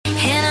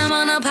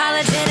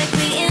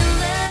unapologetically in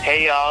love.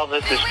 Hey y'all,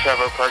 this is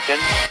Trevor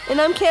Perkins.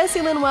 And I'm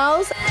Cassie Lynn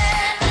Wells.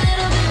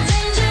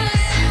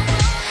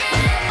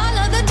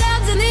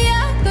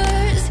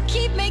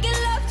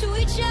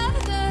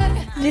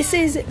 This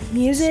is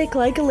Music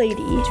Like a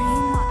Lady.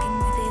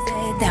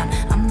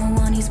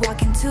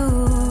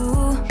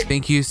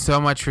 Thank you so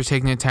much for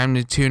taking the time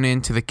to tune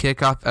in to the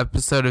kickoff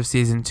episode of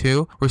Season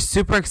 2. We're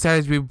super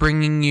excited to be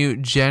bringing you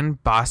Jenn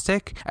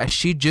Bostic as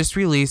she just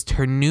released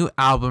her new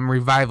album,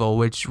 Revival,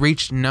 which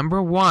reached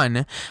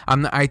 #1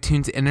 on the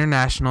iTunes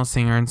International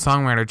Singer and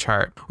Songwriter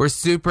chart. We're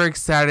super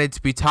excited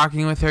to be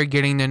talking with her,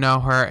 getting to know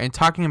her, and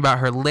talking about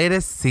her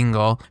latest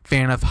single,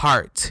 Fan of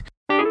Heart.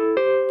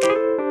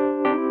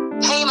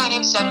 Hey, my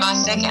name's Jenn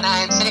Bostic, and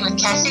I'm sitting with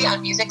Cassie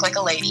on Music Like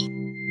a Lady.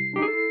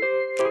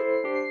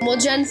 Well,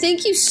 Jen,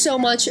 thank you so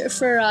much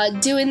for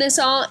doing this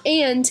all.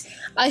 And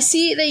I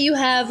see that you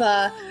have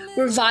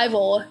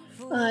Revival,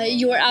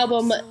 your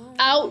album,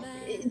 out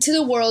to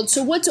the world.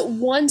 So what's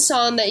one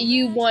song that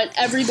you want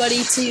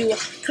everybody to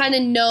kind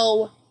of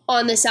know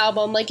on this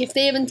album? Like, if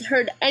they haven't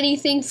heard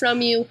anything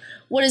from you,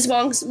 what is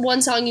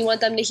one song you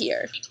want them to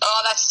hear?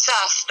 Oh, that's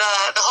tough.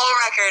 The whole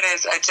record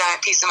is a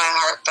giant piece of my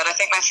heart, but I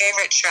think my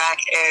favorite track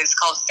is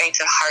called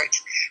Faint of Heart.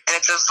 And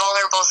it's a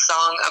vulnerable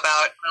song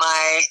about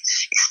my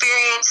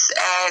experience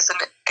as an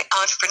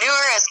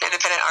entrepreneur, as an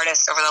independent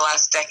artist over the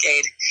last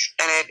decade.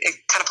 And it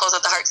kind of pulls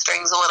at the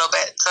heartstrings a little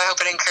bit. So I hope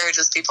it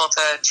encourages people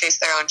to chase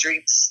their own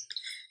dreams.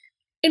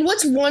 And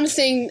what's one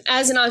thing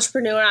as an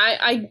entrepreneur,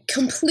 I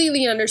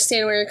completely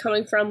understand where you're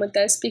coming from with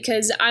this,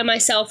 because I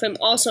myself am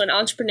also an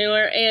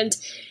entrepreneur, and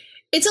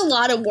it's a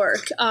lot of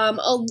work.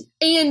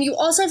 And you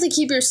also have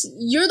to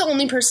you're the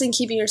only person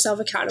keeping yourself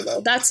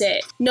accountable. That's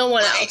it. No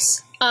one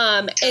else.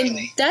 And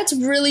that's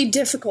really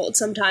difficult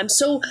sometimes.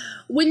 So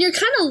when you're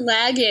kind of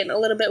lagging a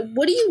little bit,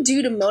 what do you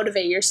do to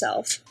motivate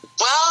yourself?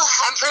 Well,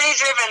 I'm pretty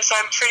driven, so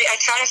I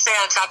try to stay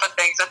on top of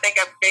things. I think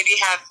I maybe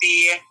have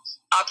the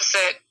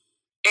opposite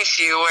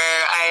issue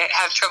where I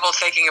have trouble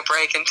taking a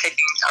break and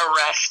taking a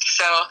rest.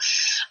 So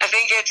I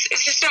think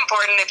it's just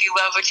important. If you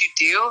love what you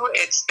do,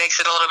 it makes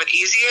it a little bit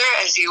easier,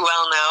 as you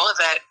well know,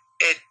 that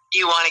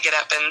you want to get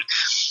up and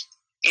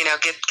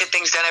get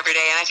things done every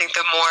day. And I think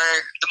the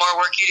more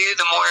work you do,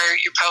 the more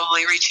you're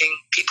probably reaching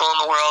people in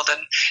the world.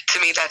 And to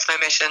me, that's my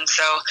mission.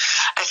 So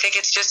I think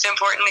it's just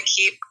important to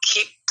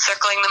keep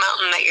circling the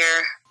mountain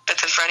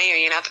that's in front of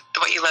you,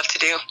 what you love to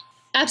do.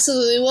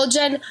 Absolutely. Well,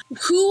 Jen,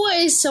 who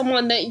is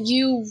someone that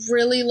you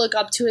really look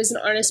up to as an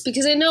artist?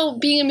 Because I know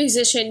being a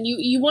musician,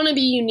 you want to be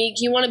unique,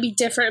 you want to be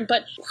different,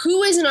 but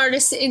who as an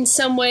artist in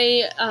some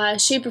way,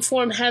 shape, or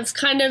form have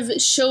kind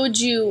of showed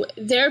you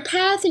their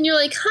path and you're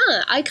like,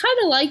 I kind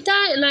of like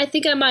that, and I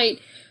think I might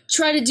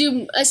try to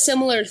do a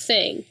similar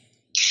thing?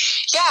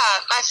 Yeah,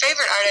 my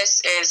favorite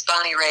artist is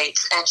Bonnie Raitt,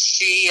 and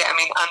she,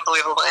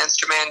 unbelievable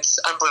instruments,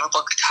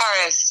 unbelievable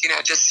guitarist,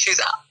 she's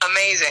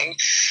amazing.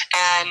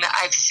 And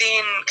I've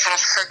seen kind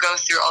of her go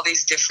through all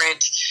these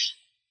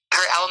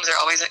her albums are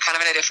always kind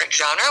of in a different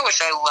genre,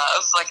 which I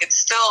love. Like, it's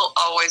still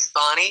always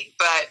Bonnie,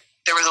 but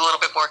there was a little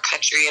bit more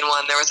country in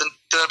one, there was a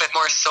little bit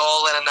more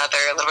soul in another,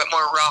 a little bit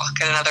more rock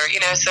in another,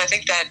 so I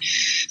think that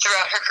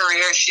throughout her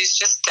career, she's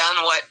just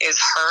done what is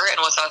her and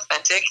what's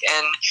authentic,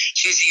 and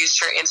she's used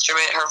her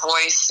instrument, her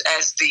voice,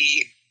 as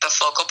the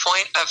focal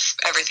point of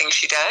everything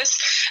she does.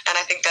 And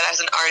I think that as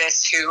an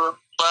artist who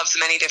loves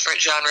many different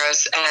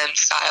genres and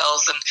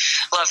styles and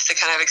loves to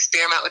kind of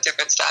experiment with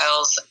different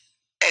styles,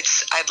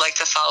 I'd like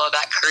to follow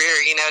that career,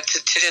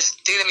 to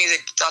just do the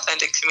music that's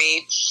authentic to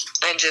me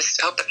and just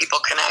hope that people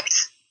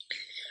connect.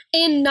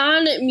 And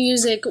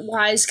non-music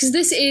wise, because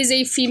this is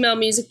a female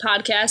music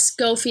podcast,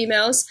 Go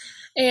Females,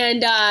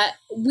 and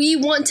we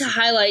want to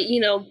highlight,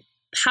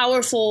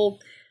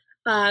 powerful,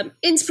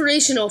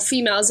 inspirational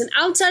females. And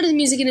outside of the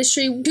music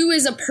industry, who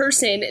is a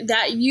person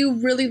that you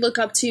really look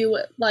up to?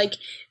 Like,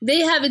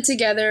 they have it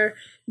together,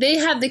 they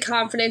have the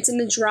confidence and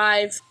the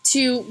drive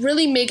to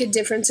really make a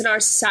difference in our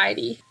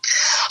society.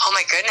 Oh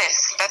my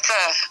goodness, that's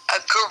a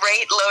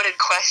great loaded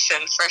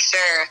question for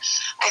sure.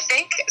 I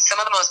think some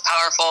of the most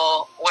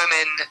powerful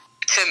women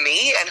to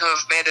me and who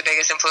have made the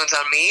biggest influence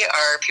on me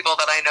are people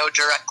that I know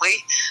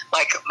directly,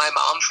 like my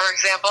mom, for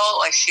example.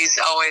 Like, she's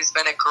always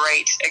been a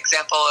great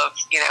example of,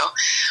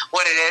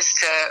 what it is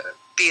to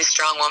be a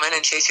strong woman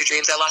and chase your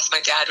dreams. I lost my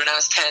dad when I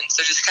was 10,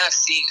 so just kind of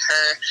seeing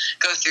her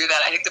go through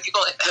that, I think the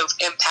people who have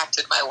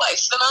impacted my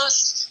life the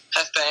most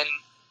have been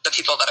the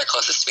people that are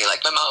closest to me,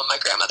 like my mom and my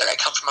grandmother. I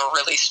come from a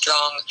really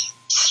strong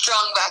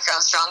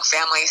background, strong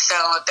family. So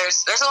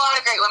there's a lot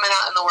of great women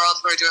out in the world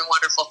who are doing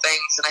wonderful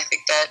things, and I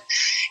think that,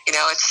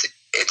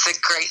 it's a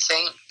great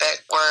thing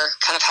that we're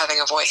kind of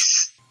having a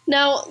voice.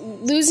 Now,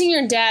 losing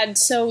your dad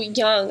so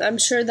young, I'm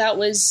sure that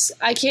was,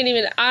 I can't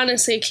even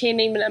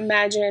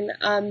imagine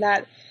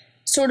that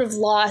sort of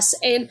loss.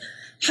 And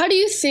how do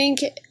you think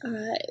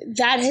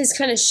that has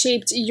kind of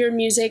shaped your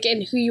music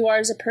and who you are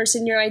as a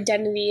person, your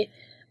identity,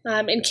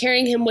 and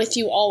carrying him with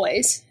you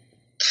always?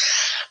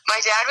 My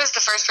dad was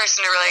the first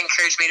person to really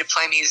encourage me to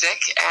play music,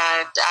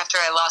 and after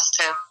I lost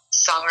him,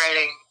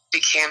 songwriting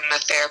became the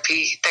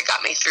therapy that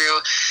got me through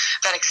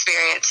that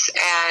experience.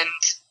 And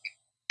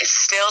it's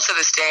still to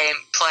this day,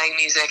 playing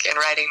music and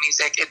writing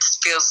music, it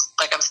feels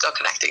like I'm still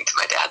connecting to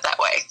my dad that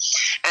way.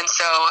 And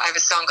so I have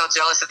a song called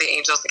Jealous of the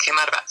Angels that came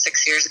out about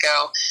 6 years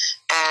ago.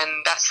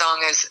 And that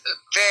song is a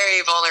very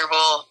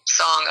vulnerable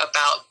song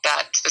about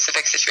that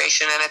specific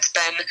situation. And it's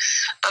been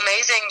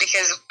amazing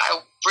because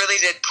I really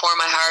did pour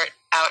my heart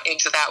out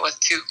into that with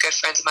two good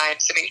friends of mine,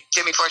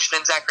 Jimmy Fortune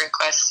and Zachary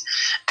Quest.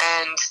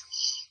 And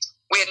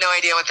we had no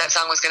idea what that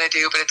song was going to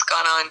do, but it's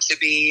gone on to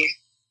be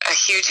a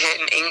huge hit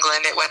in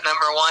England. It went #1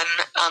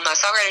 on the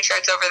songwriting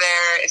charts over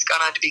there. It's gone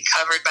on to be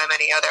covered by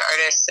many other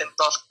artists in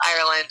both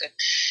Ireland and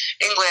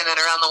England and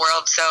around the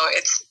world. So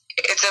it's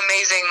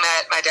amazing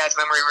that my dad's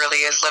memory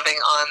really is living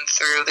on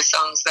through the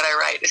songs that I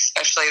write,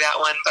 especially that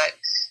one. But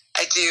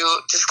I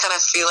do just kind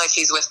of feel like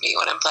he's with me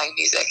when I'm playing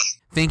music.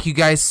 Thank you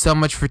guys so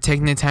much for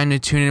taking the time to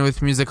tune in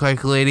with Music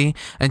Like a Lady.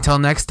 Until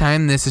next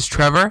time, this is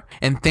Trevor,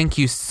 and thank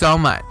you so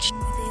much.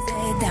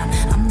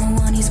 I'm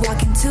the one he's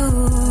walking to.